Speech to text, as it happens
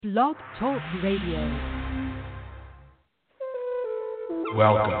Blog Talk Radio.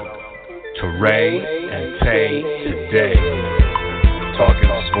 Welcome to Rae and Tay today. Talking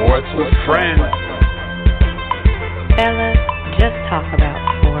sports with friends. Fellas, just talk about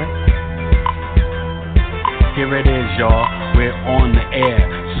sports. Here it is, y'all. We're on the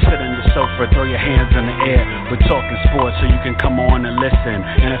air. Sit on the sofa, throw your hands in the air. We're talking sports so you can come on and listen.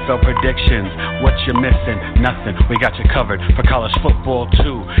 NFL predictions, what you're missing? Nothing. We got you covered for college football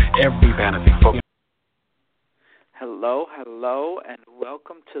too. Every fantasy football. Hello, and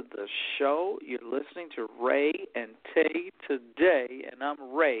welcome to the show. You're listening to Rae and Tay today, and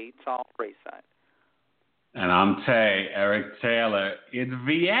I'm Rae, Tall Rayside. And I'm Tay, Eric Taylor. It's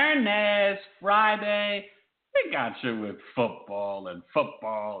Viernes, Friday. We got you with football and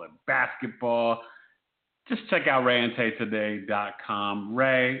basketball. Just check out RaeandTayToday.com.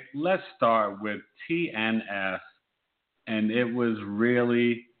 Rae, let's start with TNF. And it was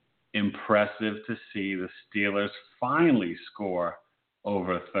really impressive to see the Steelers finally score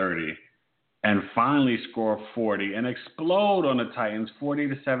over 30 and finally score 40 and explode on the Titans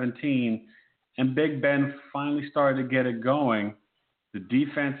 40-17. And Big Ben finally started to get it going. The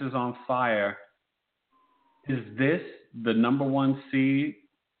defense is on fire. Is this the number one seed?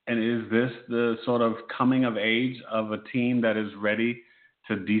 And is this the sort of coming of age of a team that is ready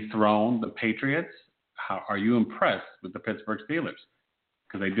to dethrone the Patriots? How are you impressed with the Pittsburgh Steelers?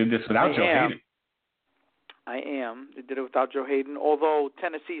 Because they did this without Joe Hayden. I am. They did it without Joe Hayden, although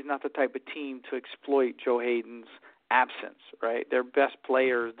Tennessee is not the type of team to exploit Joe Hayden's absence, right? Their best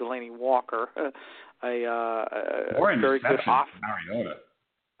player is Delaney Walker, a very good Mariota.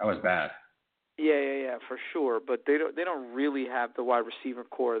 That was bad. Yeah, for sure. But they don't really have the wide receiver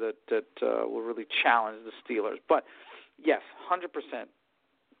core that will really challenge the Steelers. But yes, 100%.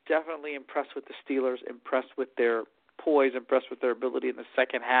 Definitely impressed with the Steelers. Impressed with their poise. Impressed with their ability in the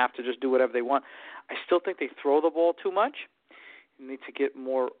second half to just do whatever they want. I still think they throw the ball too much. You need to get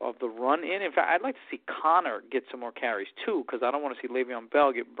more of the run in. In fact, I'd like to see Connor get some more carries too, because I don't want to see Le'Veon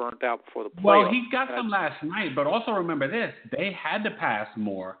Bell get burnt out before the playoffs. Well, he got some last night, but also remember this: they had to pass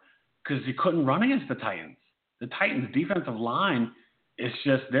more because he couldn't run against the Titans. The Titans' defensive line is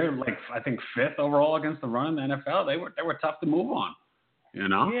just—they're like I think 5th overall against the run in the NFL. They were tough to move on. You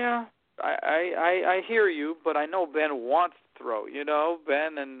know? Yeah, I hear you, but I know Ben wants to throw. You know,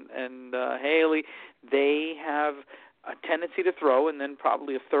 Ben and Haley, they have a tendency to throw, and then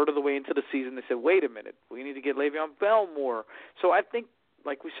probably a third of the way into the season they said, wait a minute, we need to get Le'Veon Bell more. So I think,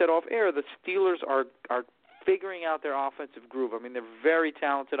 like we said off air, the Steelers are figuring out their offensive groove. I mean, they're very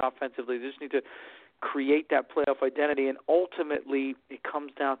talented offensively. They just need to create that playoff identity, and ultimately it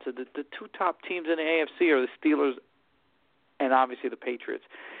comes down to the two top teams in the AFC are the Steelers and obviously the Patriots.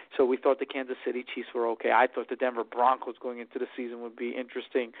 So we thought the Kansas City Chiefs were okay. I thought the Denver Broncos going into the season would be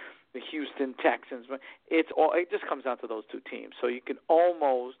interesting. The Houston Texans. It just comes down to those two teams. So you can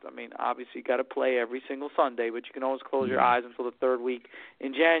almost, obviously you got to play every single Sunday, but you can almost close your eyes until the third week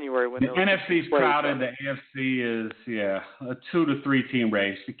in January. When the NFC's crowded. The AFC is, a 2 to 3 team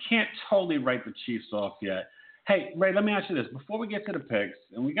race. You can't totally write the Chiefs off yet. Hey, Rae, let me ask you this. Before we get to the picks,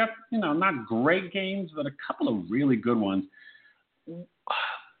 and we got, not great games, but a couple of really good ones.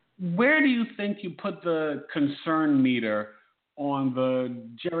 Where do you think you put the concern meter on the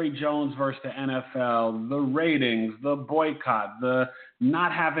Jerry Jones versus the NFL, the ratings, the boycott, the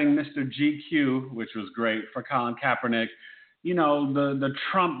not having Mr. GQ, which was great for Colin Kaepernick, the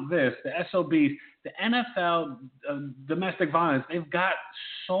Trump this, the SOBs, the NFL, domestic violence, they've got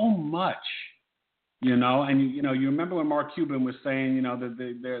so much. And you remember when Mark Cuban was saying,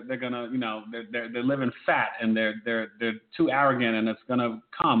 that they're gonna, they're living fat and they're too arrogant and it's gonna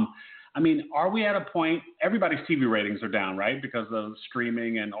come. Are we at a point? Everybody's TV ratings are down, right, because of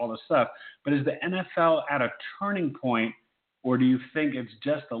streaming and all this stuff. But is the NFL at a turning point, or do you think it's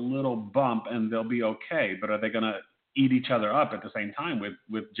just a little bump and they'll be okay? But are they gonna eat each other up at the same time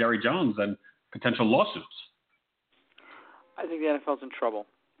with Jerry Jones and potential lawsuits? I think the NFL's in trouble.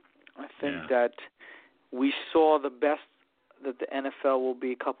 I think that we saw the best that the NFL will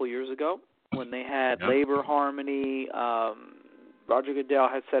be a couple years ago when they had labor harmony. Roger Goodell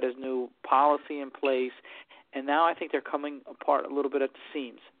had set his new policy in place, and now I think they're coming apart a little bit at the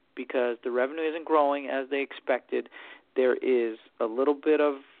seams because the revenue isn't growing as they expected. There is a little bit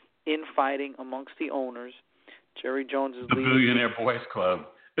of infighting amongst the owners. Jerry Jones is leading the Billionaire Boys Club.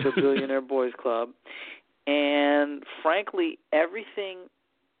 The Billionaire Boys Club. And frankly, everything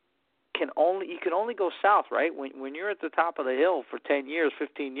you can only go south, right? When you're at the top of the hill for 10 years,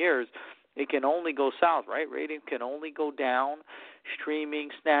 15 years, it can only go south, right? Rating can only go down. Streaming,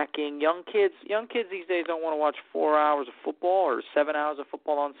 snacking, young kids these days don't want to watch 4 hours of football or 7 hours of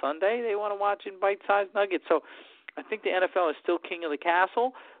football on Sunday. They want to watch in bite-sized nuggets. So I think the NFL is still king of the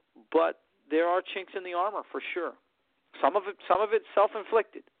castle, but there are chinks in the armor for sure. Some of it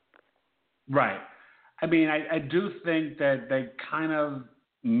self-inflicted. Right. I mean, I do think that they kind of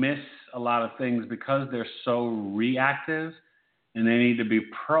miss a lot of things because they're so reactive and they need to be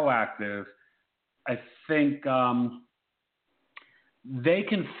proactive. I think they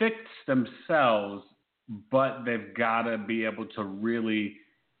can fix themselves, but they've got to be able to really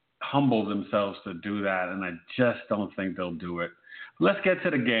humble themselves to do that, and I just don't think they'll do it. Let's get to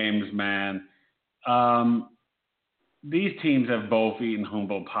the games, man. These teams have both eaten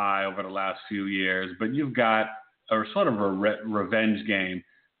humble pie over the last few years, but you've got a sort of a revenge game.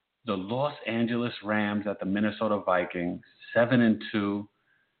 The Los Angeles Rams at the Minnesota Vikings, 7-2.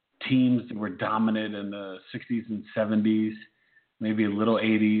 Teams that were dominant in the 60s and 70s, maybe a little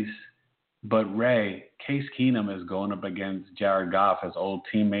 80s. But Ray, Case Keenum is going up against Jared Goff, his old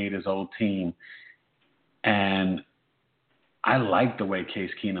teammate, his old team. And I like the way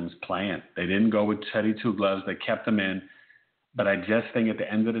Case Keenum's playing. They didn't go with Teddy Two Gloves. They kept him in. But I just think at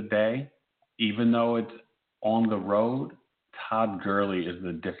the end of the day, even though it's on the road, Todd Gurley is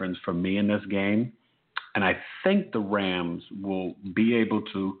the difference for me in this game. And I think the Rams will be able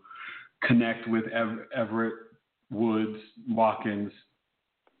to connect with Everett, Woods, Watkins.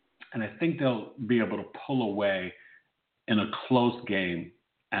 And I think they'll be able to pull away in a close game.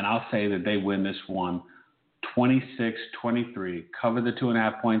 And I'll say that they win this one 26-23, cover the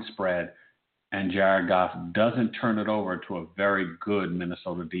 2.5-point spread, and Jared Goff doesn't turn it over to a very good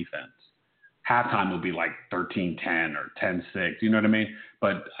Minnesota defense. Halftime will be like 13-10 or 10-6, you know what I mean?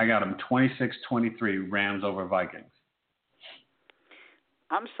 But I got them 26-23, Rams over Vikings.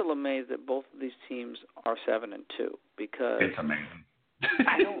 I'm still amazed that both of these teams are 7-2 because it's amazing.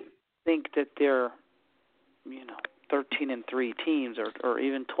 I don't think that they're, 13-3 teams or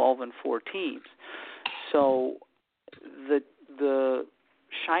even 12-4 teams. So the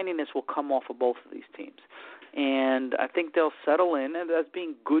shininess will come off of both of these teams. And I think they'll settle in as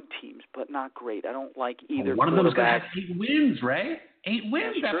being good teams, but not great. I don't like either. One of them is going to have 8 wins, Ray. 8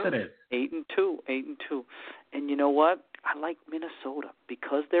 wins after this. 8-2. And you know what? I like Minnesota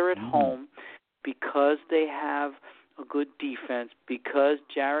because they're at home, because they have a good defense, because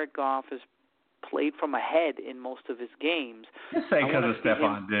Jared Goff has played from ahead in most of his games. Just say because of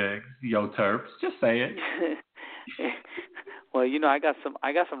Stephon Diggs, yo Terps. Just say it. Well, I got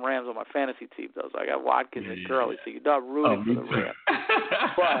some Rams on my fantasy team though. So I got Watkins and Gurley, so you're not rooting for the Rams.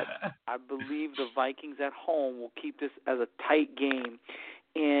 But I believe the Vikings at home will keep this as a tight game,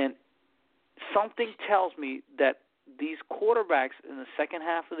 and something tells me that these quarterbacks in the second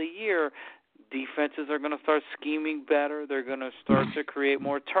half of the year, defenses are going to start scheming better. They're going to start to create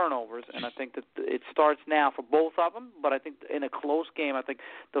more turnovers, and I think that it starts now for both of them. But I think in a close game, I think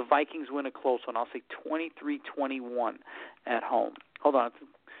the Vikings win a close one. I'll say 23-21 at home. Hold on,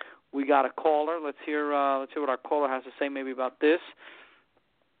 we got a caller. Let's hear what our caller has to say maybe about this.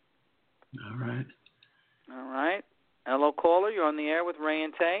 All right. Hello, caller. You're on the air with Rae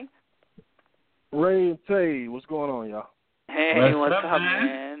and Tay. Rae and Tay, what's going on, y'all? Hey, what's up,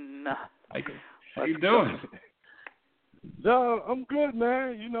 man? How you doing? I'm good,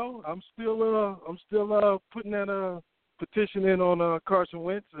 man. I'm still putting that petition in on Carson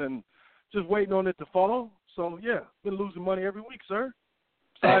Wentz and just waiting on it to fall. So yeah, been losing money every week, sir.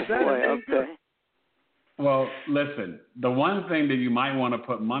 Besides that, everything's good. Well, listen, the one thing that you might want to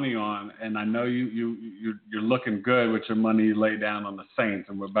put money on, and I know you're looking good with your money you lay down on the Saints,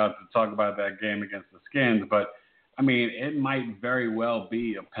 and we're about to talk about that game against the Skins, but I mean, it might very well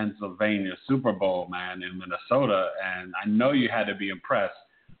be a Pennsylvania Super Bowl, man, in Minnesota, and I know you had to be impressed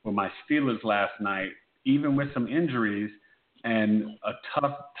with my Steelers last night, even with some injuries and a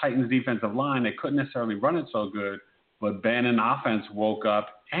tough Titans defensive line. They couldn't necessarily run it so good, but Bannon offense woke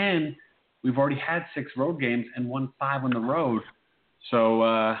up, and we've already had 6 road games and won 5 on the road.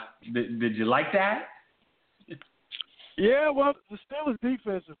 So did you like that? Yeah, well, the Steelers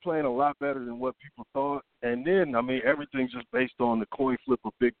defense is playing a lot better than what people thought. And then, everything's just based on the coin flip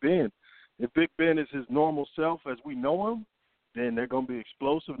of Big Ben. If Big Ben is his normal self as we know him, then they're going to be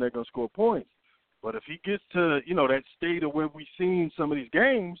explosive and they're going to score points. But if he gets to, that state of where we've seen some of these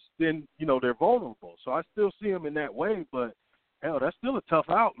games, then, they're vulnerable. So I still see him in that way, but hell, that's still a tough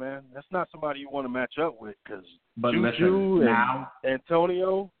out, man. That's not somebody you want to match up with because Juju and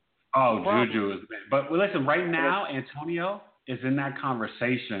Antonio. Oh, Juju is big. But listen, right now, Antonio is in that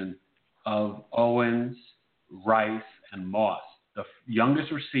conversation of Owens, Rice, and Moss. the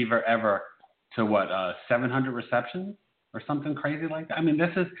youngest receiver ever to 700 receptions or something crazy like that. I mean,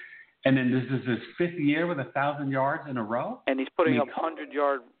 this is his 5th year with 1,000 yards in a row. And he's putting up 100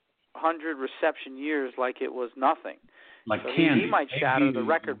 reception years like it was nothing. Like so candy. He might shatter the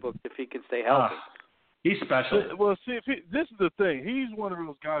record book if he can stay healthy. He's special. Well, see, this is the thing. He's one of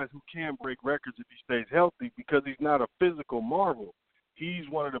those guys who can break records if he stays healthy because he's not a physical marvel. He's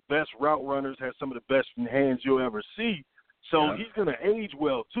one of the best route runners, has some of the best hands you'll ever see. So he's going to age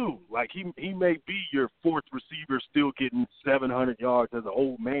well, too. Like, he may be your 4th receiver still getting 700 yards as an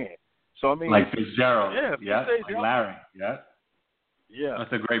old man. So, I mean. Like Fitzgerald. Yeah. Like Larry. Yeah. Yeah.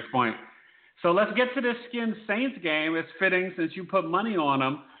 That's a great point. So let's get to this Skins Saints game. It's fitting since you put money on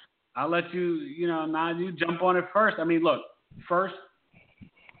them. I'll let you, now you jump on it first. I mean, look, first,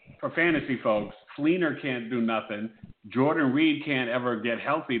 for fantasy folks, Fleener can't do nothing. Jordan Reed can't ever get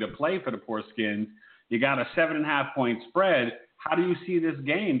healthy to play for the poor Skins. You got a 7.5-point spread. How do you see this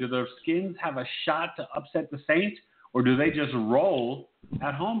game? Do the Skins have a shot to upset the Saints, or do they just roll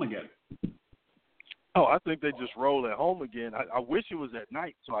at home again? Oh, I think they just roll at home again. I wish it was at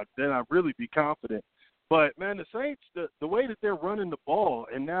night, so then I'd really be confident. But, man, the Saints, the way that they're running the ball,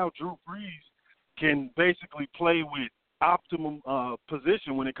 and now Drew Brees can basically play with optimum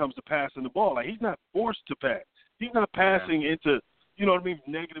position when it comes to passing the ball. Like, he's not forced to pass. He's not passing into,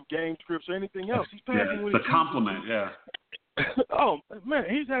 negative game scripts or anything else. He's passing with the compliment, Oh, man,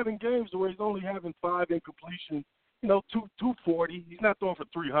 he's having games where he's only having 5 incompletion, 240. He's not throwing for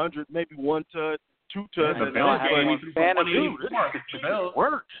 300, maybe 1 touch, 2 touch. The Bills game, it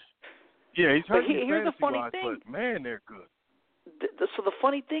works. Yeah, he's hurting his here's the funny wise, thing. But, man, they're good. So the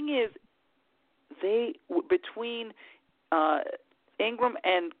funny thing is, between Ingram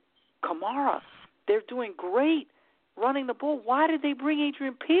and Kamara, they're doing great running the ball. Why did they bring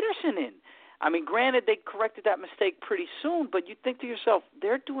Adrian Peterson in? I mean, granted, they corrected that mistake pretty soon, but you think to yourself,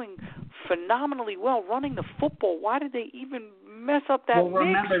 they're doing phenomenally well running the football. Why did they even mess up that mix? Well,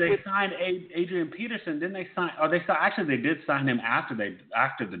 remember, they signed Adrian Peterson. Didn't they sign? Oh, actually, they did sign him after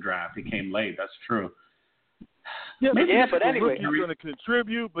the draft. He came late. That's true. Yeah, but anyway. He's going to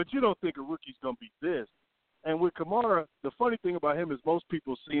contribute, but you don't think a rookie's going to be this. And with Kamara, the funny thing about him is most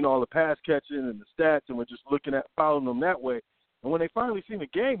people seen all the pass catching and the stats and were just following them that way. And when they finally seen the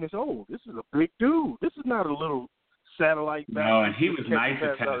game, they said, oh, this is a big dude. This is not a little satellite back. No, and he was nice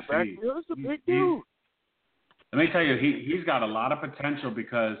at Tennessee. This is a big dude. Let me tell you, he's got a lot of potential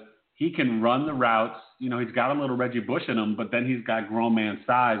because he can run the routes. He's got a little Reggie Bush in him, but then he's got grown man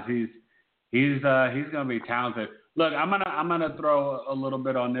size. He's going to be talented. Look, I'm gonna throw a little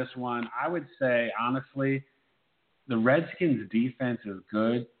bit on this one. I would say, honestly, the Redskins' defense is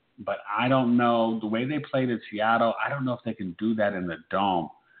good, but I don't know. The way they played in Seattle, I don't know if they can do that in the Dome.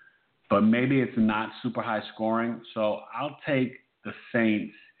 But maybe it's not super high scoring. So I'll take the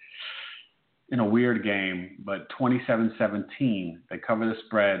Saints in a weird game, but 27-17. They cover the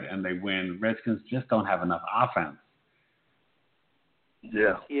spread and they win. Redskins just don't have enough offense.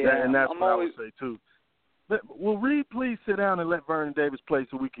 Yeah. And that's what I would say, too. Will Reed please sit down and let Vernon Davis play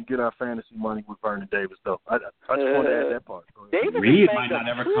so we can get our fantasy money with Vernon Davis, though? I just want to add that part. Reed might not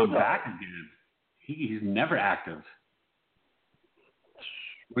ever come back again. He's never active.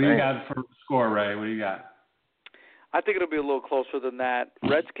 What do you got for score, Ray? What do you got? I think it'll be a little closer than that.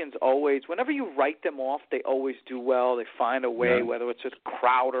 Redskins always, whenever you write them off, they always do well. They find a way, whether it's with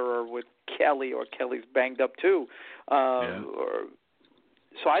Crowder or with Kelly, or Kelly's banged up too.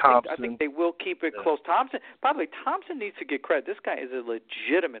 So I think they will keep it close. Thompson needs to get credit. This guy is a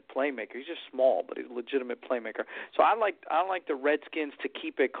legitimate playmaker. He's just small, but he's a legitimate playmaker. So I like the Redskins to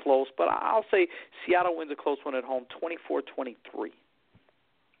keep it close, but I'll say Seattle wins a close one at home, 24-23.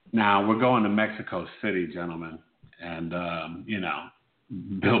 Now we're going to Mexico City, gentlemen, and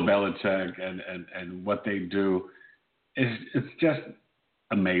Bill Belichick and what they do it's just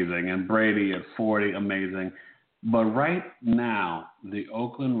amazing, and Brady at 40, amazing. But right now, the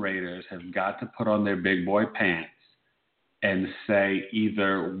Oakland Raiders have got to put on their big boy pants and say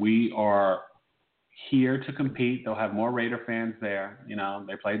either we are here to compete. They'll have more Raider fans there.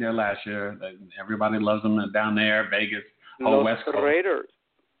 They played there last year. Everybody loves them down there, Vegas, whole West Coast. Raiders.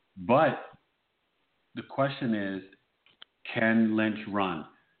 But the question is, can Lynch run?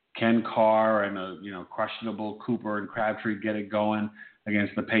 Can Carr and questionable Cooper and Crabtree get it going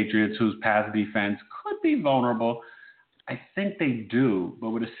against the Patriots, whose pass defense could be vulnerable? I think they do, but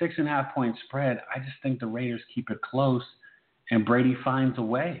with a 6.5-point spread, I just think the Raiders keep it close, and Brady finds a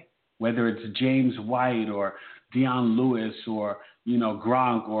way, whether it's James White or Deion Lewis or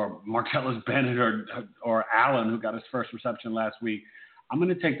Gronk or Martellus Bennett or Allen, who got his first reception last week. I'm going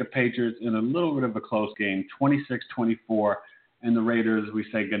to take the Patriots in a little bit of a close game, 26-24, and the Raiders, we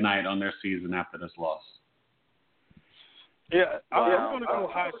say goodnight on their season after this loss. Yeah, I'm going to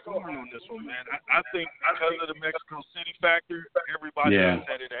go high scoring on this one, man. I think because of the Mexico City factor, everybody looks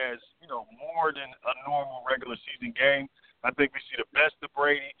at it as, more than a normal regular season game. I think we see the best of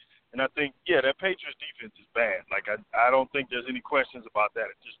Brady, and I think, that Patriots defense is bad. Like, I don't think there's any questions about that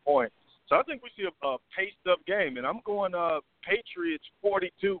at this point. So I think we see a paced-up game, and I'm going Patriots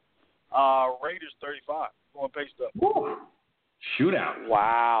 42, Raiders 35. Going paced-up. Woo. Shootout.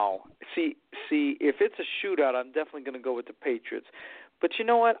 Wow. See, if it's a shootout, I'm definitely going to go with the Patriots. But you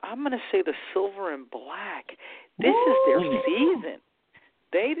know what? I'm going to say the silver and black. This is their season.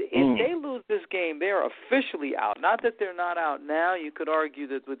 If they lose this game, they are officially out. Not that they're not out now. You could argue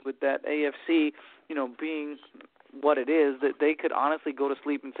that with that AFC, being what it is, that they could honestly go to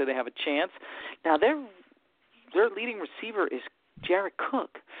sleep and say they have a chance. Now, their leading receiver is Jared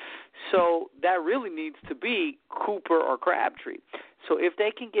Cook. So that really needs to be Cooper or Crabtree. So if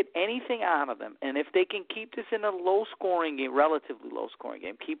they can get anything out of them, and if they can keep this in a low-scoring game, relatively low-scoring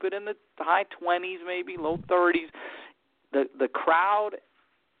game, keep it in the high 20s, maybe low 30s, the crowd,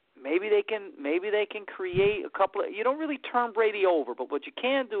 maybe they can create a couple of. You don't really turn Brady over, but what you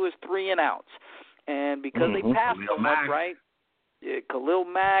can do is 3 and outs. And because they pass so much, right? Khalil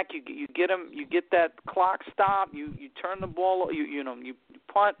Mack, you get him, you get that clock stop, you turn the ball, you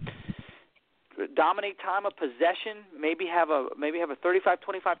punt, dominate time of possession, maybe have a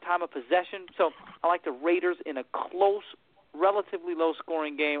 35-25 time of possession. So I like the Raiders in a close, relatively low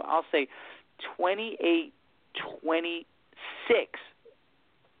scoring game. I'll say 28-26.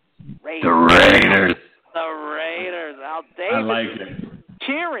 Raiders. The Raiders. The Raiders. Al Davis I like it.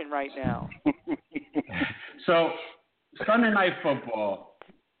 Cheering right now. So Sunday Night Football,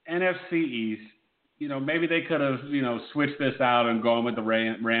 NFC East. Maybe they could have, switched this out and gone with the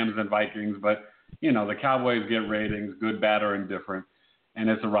Rams and Vikings, but, the Cowboys get ratings, good, bad, or indifferent, and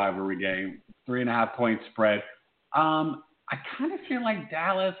it's a rivalry game. 3.5-point spread. I kind of feel like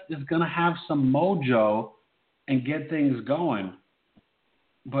Dallas is going to have some mojo and get things going,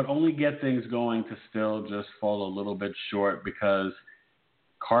 but only get things going to still just fall a little bit short because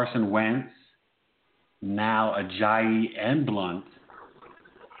Carson Wentz, now Ajayi and Blunt.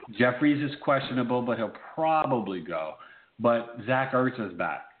 Jeffries is questionable, but he'll probably go. But Zach Ertz is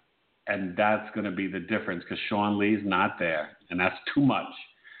back, and that's going to be the difference because Sean Lee's not there, and that's too much.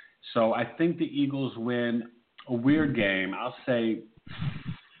 So I think the Eagles win a weird game. I'll say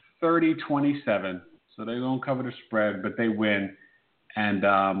 30-27. So they won't cover the spread, but they win. And,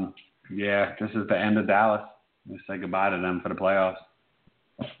 this is the end of Dallas. We say goodbye to them for the playoffs.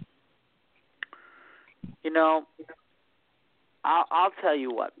 I'll tell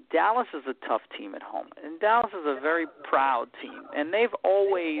you what, Dallas is a tough team at home, and Dallas is a very proud team, and they've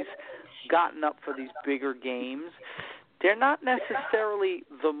always gotten up for these bigger games. They're not necessarily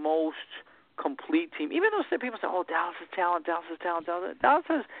the most complete team, even though people say, Dallas is talent. Dallas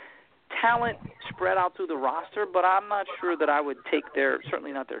has talent spread out through the roster, but I'm not sure that I would take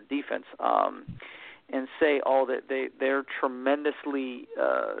certainly not their defense, and say, that they're tremendously,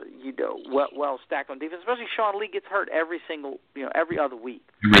 well stacked on defense. Especially Sean Lee gets hurt every other week.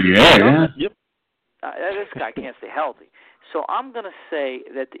 Yeah. Yep. This guy can't stay healthy. So I'm going to say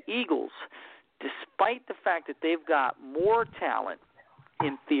that the Eagles, despite the fact that they've got more talent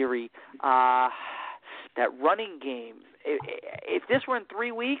in theory, that running game. If this were in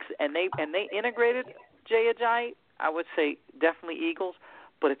 3 weeks and they integrated Jay Ajayi, I would say definitely Eagles.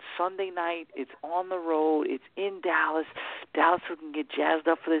 But it's Sunday night. It's on the road. It's in Dallas. Dallas can get jazzed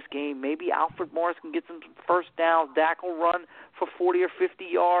up for this game. Maybe Alfred Morris can get some first downs. Dak will run for 40 or 50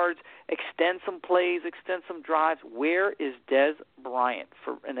 yards, extend some plays, extend some drives. Where is Dez Bryant?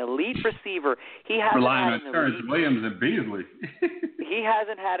 For an elite receiver, he hasn't relying had on an Terrence elite Williams and Beasley. He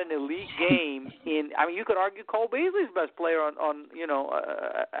hasn't had an elite game in. I mean, you could argue Cole Beasley's best player on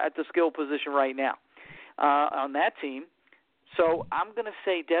at the skill position right now on that team. So I'm going to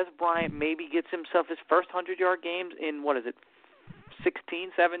say Dez Bryant maybe gets himself his first 100-yard games in,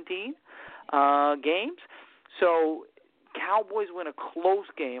 16, 17 games. So Cowboys win a close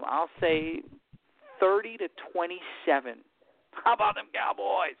game. I'll say 30-27. How about them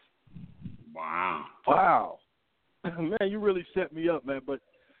Cowboys? Wow. Man, you really set me up, man. But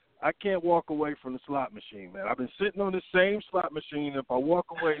I can't walk away from the slot machine, man. I've been sitting on the same slot machine. If I walk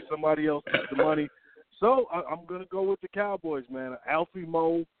away, somebody else gets the money. So I'm going to go with the Cowboys, man. Alfie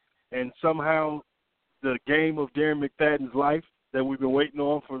Moe and somehow the game of Darren McFadden's life that we've been waiting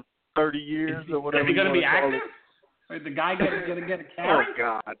on for 30 years or whatever. Is he going to be active? Is the guy going to get a carry? Oh,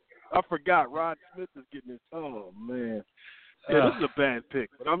 God. I forgot. Rod Smith is getting his – oh, man. Yeah, this is a bad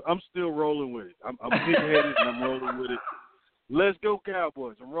pick, but I'm still rolling with it. I'm big-headed and I'm rolling with it. Let's go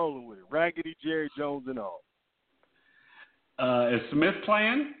Cowboys. I'm rolling with it. Raggedy Jerry Jones and all. Is Smith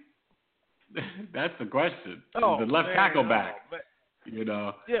playing? That's the question. Oh, the left tackle back. Man. You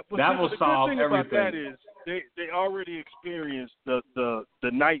know, yeah, but that will solve the good thing everything. About that is they already experienced the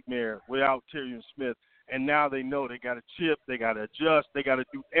nightmare without Tyrion Smith, and now they know they got to chip, they got to adjust, they got to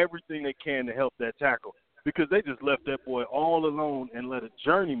do everything they can to help that tackle because they just left that boy all alone and let a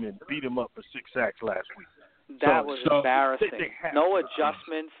journeyman beat him up for 6 sacks last week. That was embarrassing. They no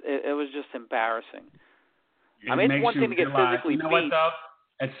adjustments. It was just embarrassing. I mean, it's one thing to get physically beat. What, though?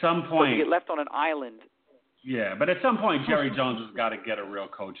 At some point, to get left on an island. Yeah, but at some point, Jerry Jones has got to get a real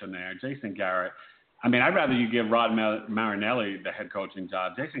coach in there. Jason Garrett. I mean, I'd rather you give Rod Marinelli the head coaching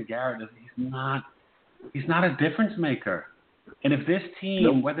job. Jason Garrett he's not a difference maker. And if this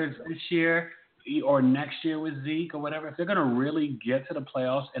team, whether it's this year or next year with Zeke or whatever, if they're going to really get to the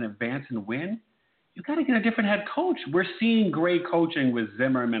playoffs and advance and win, you got to get a different head coach. We're seeing great coaching with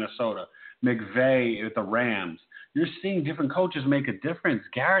Zimmer in Minnesota, McVay with the Rams. You're seeing different coaches make a difference.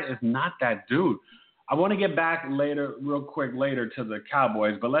 Garrett is not that dude. I want to get back real quick later to the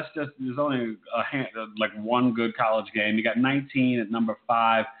Cowboys, but there's only like one good college game. You got 19 at number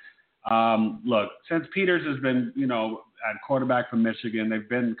 5. Look, since Peters has been, at quarterback for Michigan, they've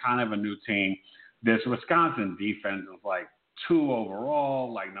been kind of a new team. This Wisconsin defense is like 2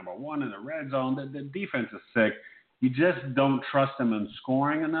 overall, like number 1 in the red zone. The defense is sick. You just don't trust them in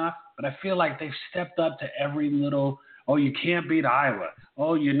scoring enough. But I feel like they've stepped up to every little, you can't beat Iowa.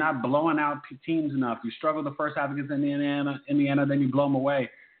 Oh, you're not blowing out teams enough. You struggle the first half against Indiana, then you blow them away.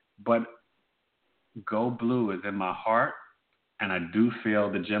 But go blue is in my heart, and I do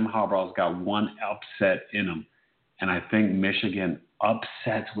feel that Jim Harbaugh's got one upset in him. And I think Michigan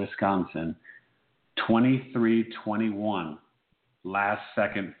upsets Wisconsin 23-21,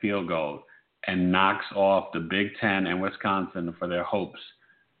 last-second field goal, and knocks off the Big Ten and Wisconsin for their hopes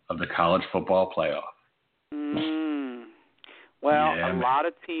of the college football playoff. Well, a lot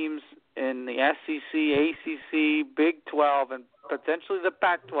of teams in the SEC, ACC, Big 12, and potentially the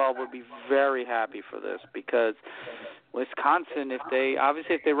Pac-12 would be very happy for this because Wisconsin, if they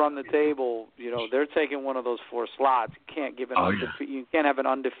run the table, they're taking one of those 4 slots. You can't give you can't have an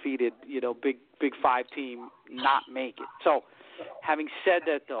undefeated, Big 5 team not make it. So, having said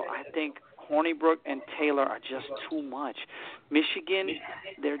that, though, I think Hornibrook and Taylor are just too much. Michigan,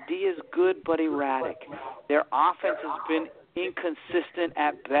 their D is good but erratic. Their offense has been inconsistent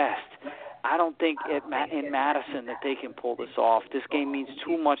at best. I don't think in Madison that they can pull this off. This game means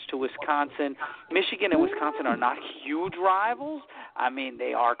too much to Wisconsin. Michigan and Wisconsin are not huge rivals. I mean,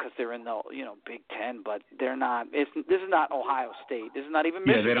 they are because they're in the Big Ten, but they're not. This is not Ohio State. This is not even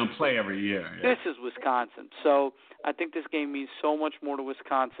Michigan. Yeah, they don't play every year. Yeah. This is Wisconsin. So I think this game means so much more to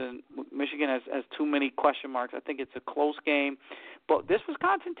Wisconsin. Michigan has too many question marks. I think it's a close game. But this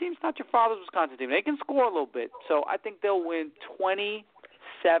Wisconsin team's not your father's Wisconsin team. They can score a little bit. So I think they'll win 27-20.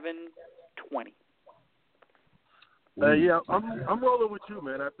 Yeah, I'm rolling with you,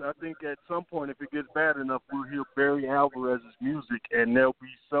 man. I think at some point, if it gets bad enough, we'll hear Barry Alvarez's music, and there'll be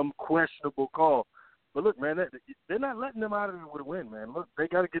some questionable call. But look, man, they're not letting them out of it with a win, man. Look, they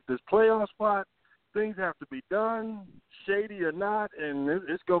got to get this playoff spot. Things have to be done, shady or not, and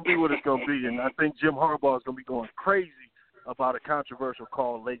it's going to be what it's going to be. And I think Jim Harbaugh is going to be going crazy about a controversial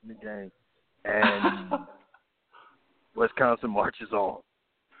call late in the game. And Wisconsin marches on.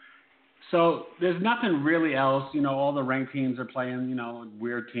 So there's nothing really else. All the ranked teams are playing,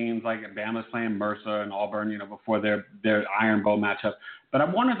 weird teams like Bama's playing Mercer and Auburn, before their Iron Bowl matchup. But I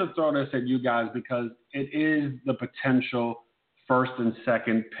wanted to throw this at you guys because it is the potential first and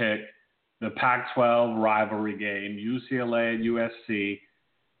second pick, the Pac-12 rivalry game, UCLA and USC.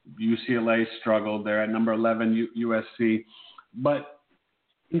 UCLA struggled. They're at number 11, USC. But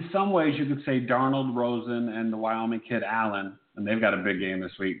in some ways you could say Darnold, Rosen, and the Wyoming kid Allen, and they've got a big game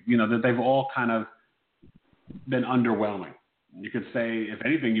this week, that they've all kind of been underwhelming. You could say, if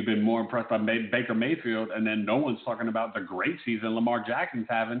anything, you've been more impressed by Baker Mayfield, and then no one's talking about the great season Lamar Jackson's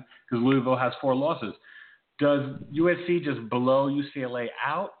having because Louisville has 4 losses. Does USC just blow UCLA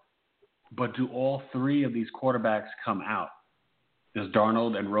out, but do all 3 of these quarterbacks come out? Does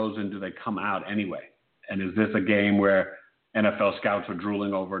Darnold and Rosen, do they come out anyway? And is this a game where NFL scouts are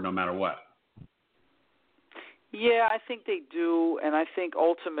drooling over no matter what? Yeah, I think they do, and I think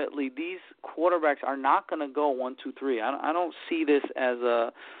ultimately these quarterbacks are not going to go 1, 2, 3. I don't see this as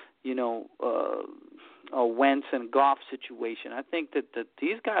a Wentz and Goff situation. I think that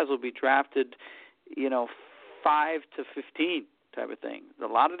these guys will be drafted, 5 to 15 type of thing. A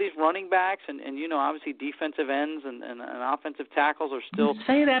lot of these running backs and obviously defensive ends and offensive tackles are still. You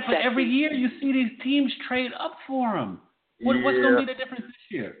say that, but sexy. every year you see these teams trade up for them. What's going to be the difference this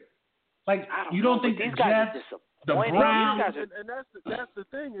year? Like, you don't think the these guys Jets, are the disappointing. Browns, and that's the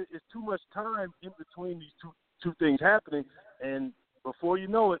thing. It's too much time in between these two things happening, and before you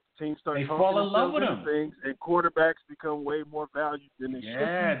know it, teams start they talking fall in love with themselves them. into things, and quarterbacks become way more valued than they should be.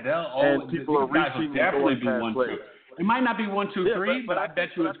 And people are these guys will reaching definitely and be going 1, past 2. It might not be 1, 2, 3, but I bet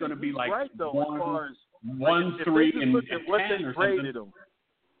you it's going to be like right, though, 1, 3, and looked at what 10 they or graded something. them.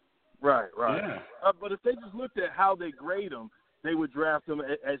 Right. Yeah. But if they just looked at how they grade them, they would draft them,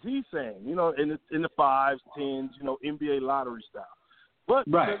 as he's saying, in the 5s, 10s, NBA lottery style. But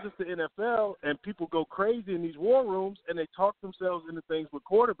because it's the NFL and people go crazy in these war rooms and they talk themselves into things with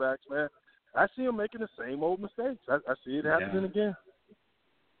quarterbacks, man, I see them making the same old mistakes. I see it happening again.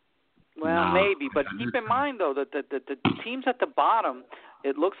 Well, maybe, but keep in mind, though, that the teams at the bottom,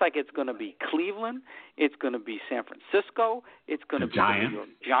 it looks like it's going to be Cleveland, it's going to be San Francisco, it's going to be the New York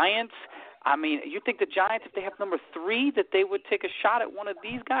Giants. I mean, you think the Giants, if they have number 3, that they would take a shot at one of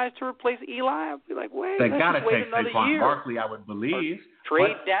these guys to replace Eli? I'd be like, they got to take another Saquon year. Barkley, I would believe. Or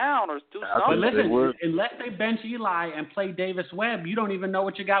trade down or do something. But listen, unless they bench Eli and play Davis Webb, you don't even know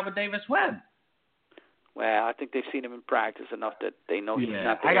what you got with Davis Webb. Well, I think they've seen him in practice enough that they know he's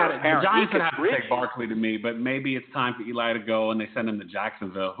not I got it. The Giants would have to take you. Barkley to me, but maybe it's time for Eli to go and they send him to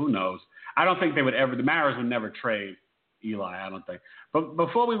Jacksonville. Who knows? I don't think they would ever – the Mariners would never trade Eli, I don't think. But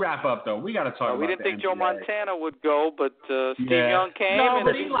before we wrap up, though, we got to talk about we didn't think NBA. Joe Montana would go, but Steve Young came and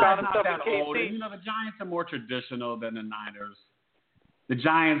but he Eli's found not himself that in old. KC. And, the Giants are more traditional than the Niners. The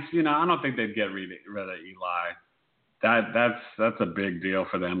Giants, I don't think they'd get rid of Eli. That's a big deal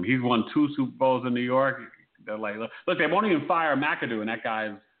for them. He's won 2 Super Bowls in New York. They're like, look, they won't even fire McAdoo, and that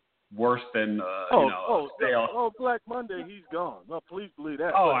guy's worse than Black Monday, he's gone. No, please believe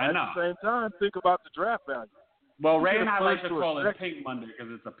that. Oh, but I know. At the same time, think about the draft value. Well, Ray and I like to call it Pink Monday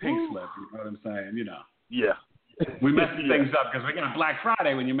because it's a pink slip. You know what I'm saying? Yeah. We mess things up because we got Black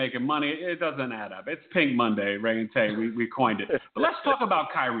Friday when you're making money. It doesn't add up. It's Pink Monday, Rae and Tay. We coined it. But let's talk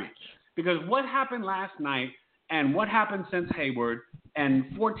about Kyrie, because what happened last night and what happened since Hayward and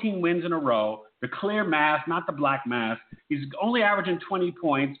 14 wins in a row, the clear mask, not the black mask. He's only averaging 20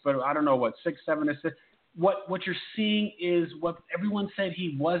 points, but I don't know, 6, 7 assists. What you're seeing is what everyone said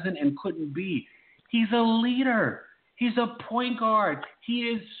he wasn't and couldn't be. He's a leader. He's a point guard. He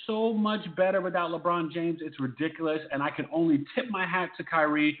is so much better without LeBron James. It's ridiculous, and I can only tip my hat to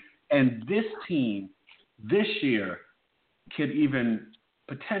Kyrie. And this team this year could even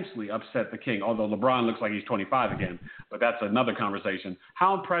potentially upset the King, although LeBron looks like he's 25 again. But that's another conversation.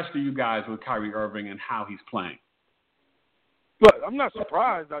 How impressed are you guys with Kyrie Irving and how he's playing? But I'm not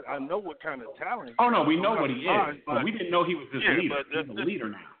surprised. I know what kind of talent he is. Oh, no, we know what he is, but but we didn't know he was this leader. He's a leader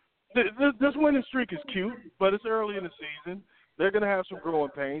now. This winning streak is cute, but it's early in the season. They're going to have some growing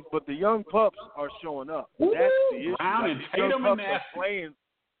pains, but the young pups are showing up. That's the issue. Brown and Tatum and playing.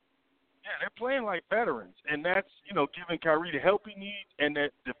 Yeah, they're playing like veterans, and that's, giving Kyrie the help he needs, and that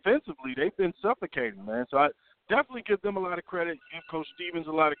defensively they've been suffocating, man. So I definitely give them a lot of credit, give Coach Stevens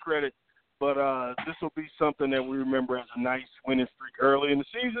a lot of credit, but this will be something that we remember as a nice winning streak early in the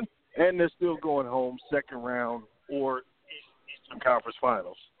season, and they're still going home second round or Eastern Conference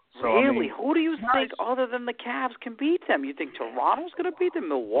Finals. So, really? Who do you think other than the Cavs can beat them? You think Toronto's going to beat them?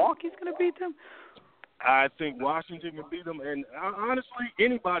 Milwaukee's going to beat them? I think Washington can beat them. And honestly,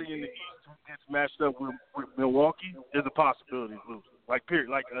 anybody in the East who gets matched up with Milwaukee is a possibility of losing. Like, period.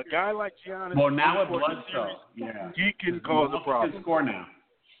 Like a guy like Giannis. Well, now with Bledsoe, he can cause a problem. He can score now.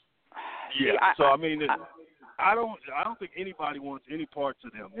 Yeah. I don't think anybody wants any parts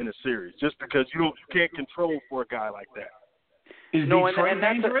of them in a series just because you can't control for a guy like that. Is Detroit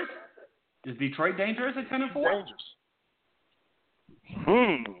dangerous? Is Detroit dangerous at 10-4? Dangerous.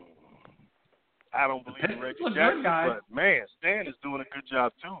 I don't believe in Reggie Jackson, but man, Stan is doing a good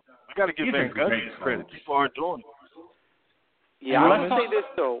job too. We got to give Van Gundy his credit. People aren't doing it. Yeah, I will say this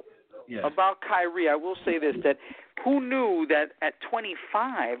though about Kyrie. I will say this: that who knew that at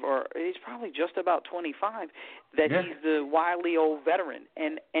 25, or he's probably just about 25, that he's the wily old veteran,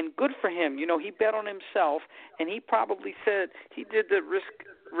 and good for him. He bet on himself, and he probably said he did the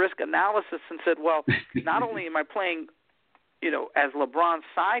risk analysis and said, well, not only am I playing, as LeBron's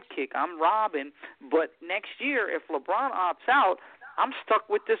sidekick, I'm Robin, but next year if LeBron opts out, I'm stuck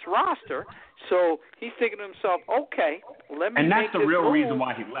with this roster. So he's thinking to himself, okay, let me. And that's make the this real move. reason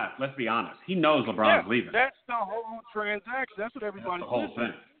why he left. Let's be honest. He knows LeBron's leaving. That's the whole transaction. That's what everybody's the whole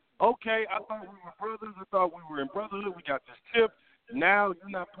thing. Okay, I thought we were brothers. I thought we were in brotherhood. We got this tip. Now you're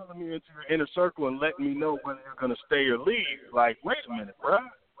not pulling me into your inner circle and letting me know whether you're going to stay or leave. Like, wait a minute, bro.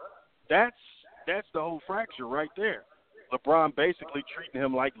 That's the whole fracture right there. LeBron basically treating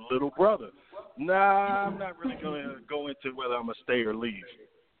him like little brother. Nah, I'm not really going to go into whether I'm going to stay or leave.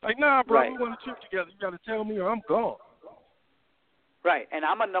 Like, nah, bro, Right. we want a trip together. You got to tell me or I'm gone. Right, and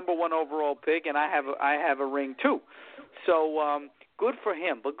I'm a number 1 overall pick, and I have a ring too. So good for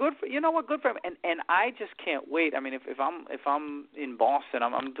him. But good for good for him. And I just can't wait. I mean, if I'm in Boston,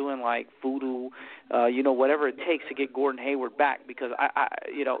 I'm doing like voodoo, whatever it takes to get Gordon Hayward back, because I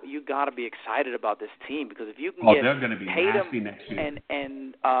you got to be excited about this team, because if you can get they're going to be nasty next year.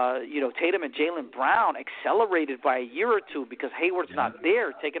 and Tatum and Jaylen Brown accelerated by a year or two, because Hayward's not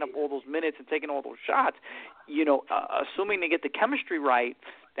there taking up all those minutes and taking all those shots. Assuming they get the chemistry right,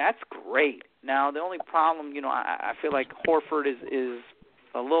 that's great. Now, the only problem, I feel like Horford is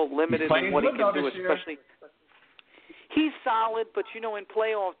a little limited in what he can do, especially. He's solid, but, in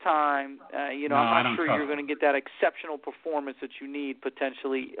playoff time, I'm not sure you're going to get that exceptional performance that you need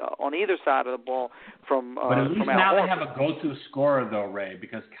potentially on either side of the ball from But at least now Horford. they have a go-to scorer, though, Ray,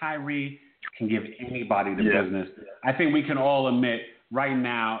 because Kyrie can give anybody the business. I think we can all admit right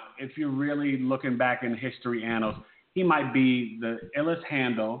now, if you're really looking back in history annals, he might be the illest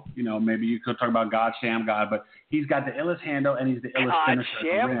handle. Maybe you could talk about God, Sham God, but he's got the illest handle and he's the illest finisher.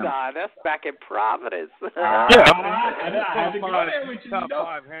 Sham God, that's back at Providence. I had to go there with you.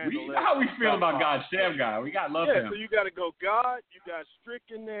 You know how we feel about God, Sham God. We got love for him. So you got to go God, you got Strick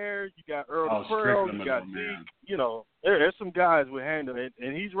in there, you got Earl Pearl, you got Zeke. There's some guys with handle it,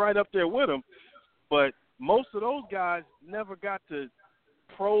 and he's right up there with him. But most of those guys never got to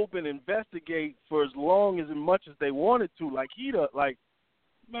probe and investigate for as much as they wanted to. Like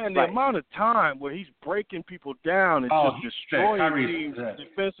the amount of time where he's breaking people down and just destroying teams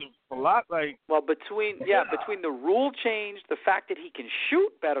defensive a lot. Between the rule change, the fact that he can shoot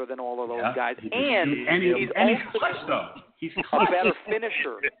better than all of those guys, and he's clutch though. He's a better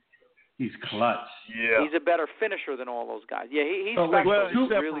finisher. He's clutch. Yeah. He's a better finisher than all those guys. Yeah, he's special. He's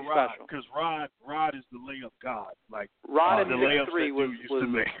really special. Because Rod is the layup god. Rod the layups 3 was used to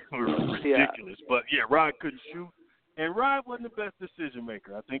make were ridiculous. But Rod couldn't shoot, and Rod wasn't the best decision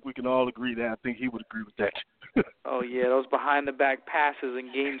maker. I think we can all agree that. I think he would agree with that. Oh yeah, those behind the back passes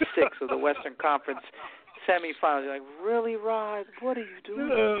in Game 6 of the Western Conference semifinals. You're like, really, Rod? What are you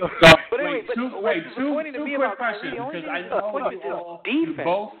doing? But anyway, two quick questions, because I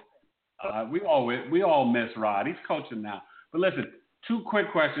know we all miss Rod. He's coaching now. But listen, 2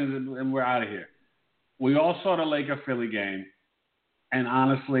 quick questions and we're out of here. We all saw the Laker-Philly game, and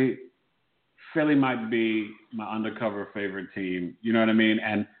honestly, Philly might be my undercover favorite team. You know what I mean?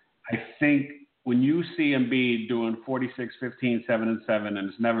 And I think when you see Embiid doing 46, 15, 7, and 7, and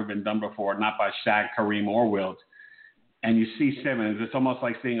it's never been done before, not by Shaq, Kareem, or Wilt, and you see Simmons, it's almost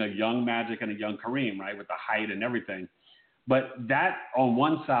like seeing a young Magic and a young Kareem, right, with the height and everything. But that on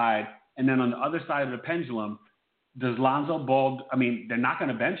one side, and then on the other side of the pendulum, does Lonzo Ball, they're not going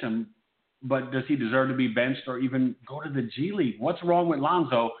to bench him, but does he deserve to be benched or even go to the G League? What's wrong with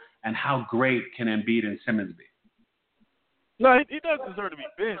Lonzo, and how great can Embiid and Simmons be? No, he doesn't deserve to be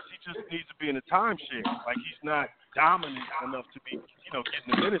benched. He just needs to be in a timeshare. He's not dominant enough to be,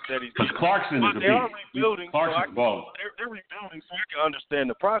 getting the minutes that he's getting. Clarkson is a beast. They are rebuilding. Clarkson's balling. They're rebuilding, so I can understand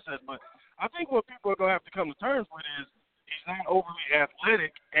the process. But I think what people are going to have to come to terms with is he's not overly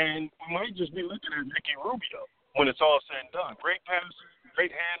athletic, and we might just be looking at Ricky Rubio when it's all said and done. Great pass,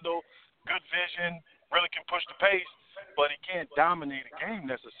 great handle, good vision, really can push the pace, but he can't dominate a game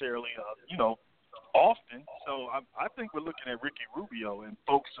necessarily, often. So I think we're looking at Ricky Rubio, and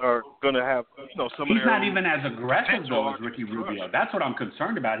folks are going to have, some of their. He's not even as aggressive, though, as Ricky Rubio. That's what I'm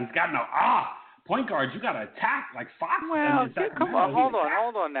concerned about. He's got no, point guards, you got to attack like Fox. Well, come on, hold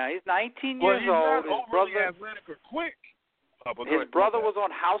on now. He's 19 years old. His brother athletic or quick. His brother was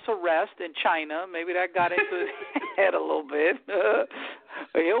on house arrest in China. Maybe that got into his head a little bit.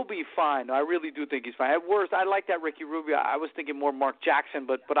 He'll be fine. I really do think he's fine. At worst, I like that Ricky Rubio. I was thinking more Mark Jackson,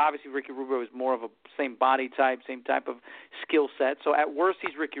 but obviously Ricky Rubio is more of a same body type, same type of skill set. So at worst,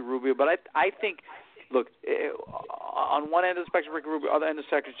 he's Ricky Rubio. But I think, look, on one end of the spectrum, Ricky Rubio, other end of the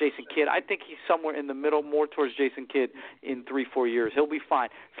spectrum, Jason Kidd. I think he's somewhere in the middle, more towards Jason Kidd in 3-4 years. He'll be fine.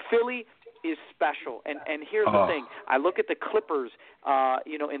 Philly is special, and here's the thing. I look at the Clippers,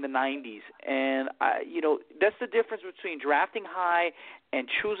 in the 90s, and that's the difference between drafting high and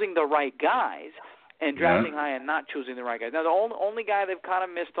choosing the right guys, and drafting high and not choosing the right guys. Now, the only guy they've kind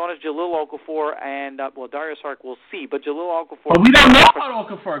of missed on is Jahlil Okafor, and Darius Sark, we'll see, but Jahlil Okafor. But we don't know about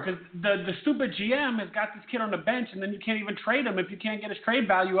Okafor because the stupid GM has got this kid on the bench, and then you can't even trade him if you can't get his trade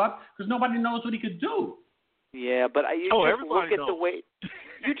value up because nobody knows what he could do. Yeah, but you just look at the way.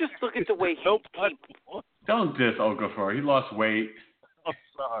 You just look at the way Don't diss Okafor. He lost weight. I'm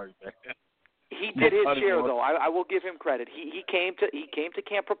sorry, man. He did his share, though. I will give him credit. He came to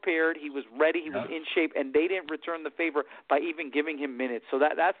camp prepared. He was ready. He was in shape, and they didn't return the favor by even giving him minutes. So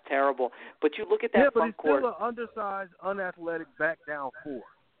that's terrible. But you look at that front court. Yeah, but he's still an undersized, unathletic back down four.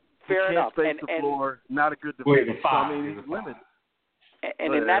 Fair enough. Can't space the floor. Not a good defender. So, I mean, he's limited.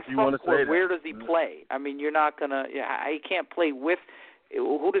 And in that front court, where does he play? I mean, you're not gonna. He can't play with.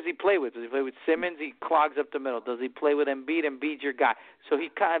 Who does he play with? Does he play with Simmons? He clogs up the middle. Does he play with Embiid? Embiid's your guy. So he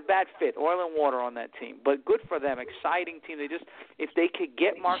kind of bad fit, oil and water on that team. But good for them, exciting team. If they could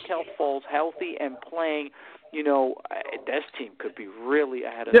get Markelle Fultz healthy and playing, this team could be really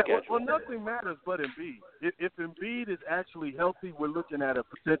ahead of schedule. Well, nothing matters but Embiid. If Embiid is actually healthy, we're looking at a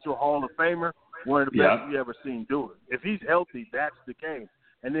potential Hall of Famer, one of the best we ever seen do it. If he's healthy, that's the game.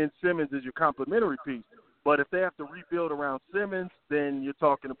 And then Simmons is your complementary piece. But if they have to rebuild around Simmons, then you're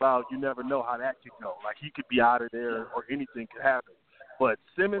talking about you never know how that could go. Like, he could be out of there or anything could happen. But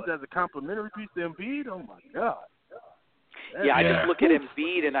Simmons as a complementary piece to Embiid, oh, my God. I just look at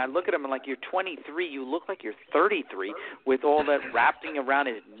Embiid, and I look at him and, like, you're 23. You look like you're 33 with all that wrapping around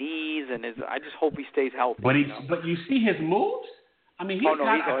his knees. I just hope he stays healthy. But you see his moves? I mean, he's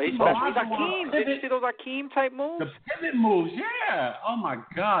Akeem. Did you see those Akeem-type moves? The pivot moves, yeah. Oh, my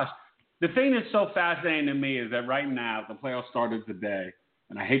gosh. The thing that's so fascinating to me is that right now, the playoffs started today,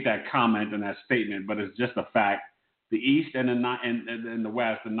 and I hate that comment and that statement, but it's just a fact. The East and the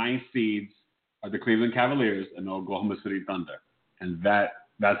West, the 9 seeds are the Cleveland Cavaliers and the Oklahoma City Thunder, and that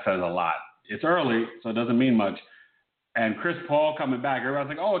says a lot. It's early, so it doesn't mean much. And Chris Paul coming back,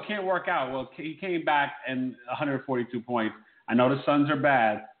 everybody's like, it can't work out. Well, he came back and 142 points. I know the Suns are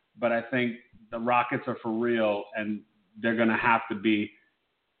bad, but I think the Rockets are for real, and they're going to have to be,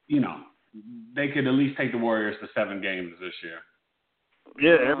 they could at least take the Warriors to 7 games this year.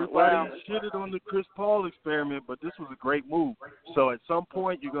 Yeah, everybody shitted on the Chris Paul experiment, but this was a great move. So at some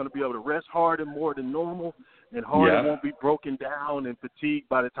point, you're going to be able to rest Harden more than normal, and Harden won't be broken down and fatigued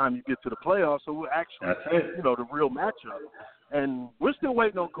by the time you get to the playoffs. So we'll actually see, the real matchup. And we're still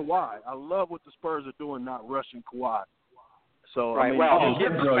waiting on Kawhi. I love what the Spurs are doing, not rushing Kawhi. So right, they're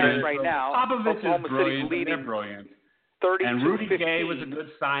getting brilliant right now. Popovich is brilliant. They're brilliant. And Rudy Gay was a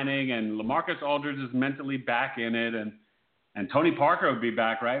good signing, and LaMarcus Aldridge is mentally back in it, and Tony Parker will be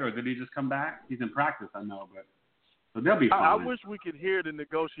back, right? Or did he just come back? He's in practice, I know, but so they'll be fine. I wish we could hear the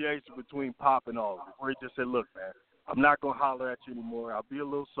negotiation between Pop and Aldridge, where he just said, "Look, man, I'm not gonna holler at you anymore. I'll be a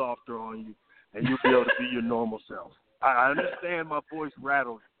little softer on you, and you'll be able to be your normal self. I understand my voice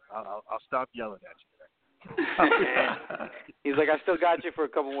rattles. I'll stop yelling at you." He's like, I still got you for a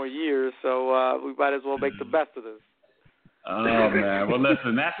couple more years, so we might as well make the best of this. Oh, man. Well,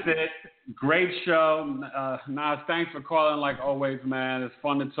 listen, that's it. Great show. Nas, thanks for calling like always, man. It's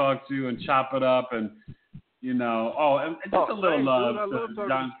fun to talk to you and chop it up. And, and just a little love to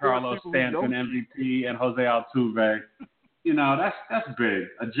Giancarlo Stanton, MVP, and Jose Altuve. That's big.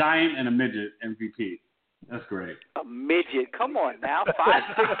 A giant and a midget MVP. That's great. A midget. Come on now.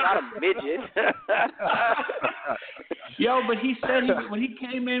 5'6", not a midget. Yo, but he said when he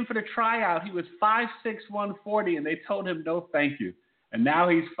came in for the tryout, he was 5'6", 140, and they told him no thank you. And now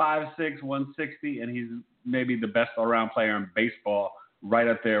he's 5'6", 160, and he's maybe the best all-around player in baseball, right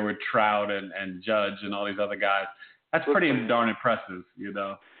up there with Trout and Judge and all these other guys. That's pretty darn impressive,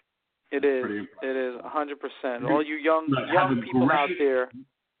 It is. It is 100%. All you young people out there,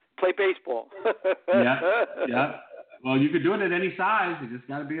 play baseball. Yeah. Well, you could do it at any size. You just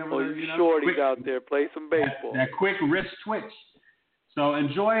got to be able to, shorties out there, play some baseball. That quick wrist twitch. So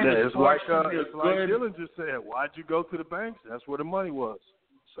enjoy it. It's like Dylan just said, why'd you go to the banks? That's where the money was.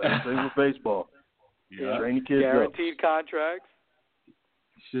 Same thing with baseball. Yeah. Train the kids Guaranteed contracts.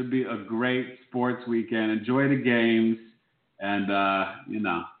 Should be a great sports weekend. Enjoy the games, and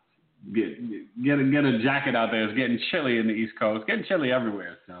get a jacket out there. It's getting chilly in the East Coast. It's getting chilly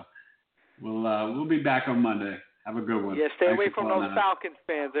everywhere. So we'll be back on Monday. Have a good one. Yeah, stay away from those Falcons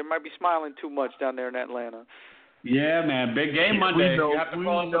fans. They might be smiling too much down there in Atlanta. Yeah, man. Big game Monday. We you have to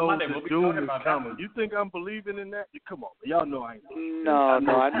call us on Monday. We'll be talking about that. You think I'm believing in that? Come on. Y'all know I ain't. No,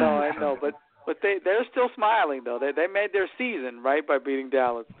 I know. But they're still smiling, though. They made their season, right, by beating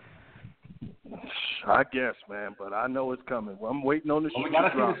Dallas. I guess, man, but I know it's coming. Well, I'm waiting on the shoe. We got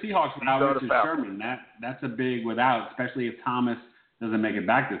to see the Seahawks without Richard Sherman. That's a big without, especially if Thomas doesn't make it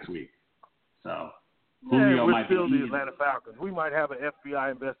back this week. So Julio we're might still be the Atlanta Falcons. We might have an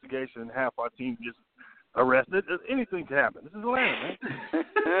FBI investigation and half our team gets arrested. Anything can happen. This is Atlanta, man.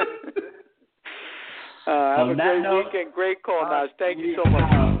 Have a great weekend. Great call, Naj. Thank you so much.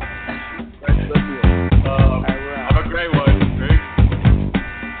 Have a great one.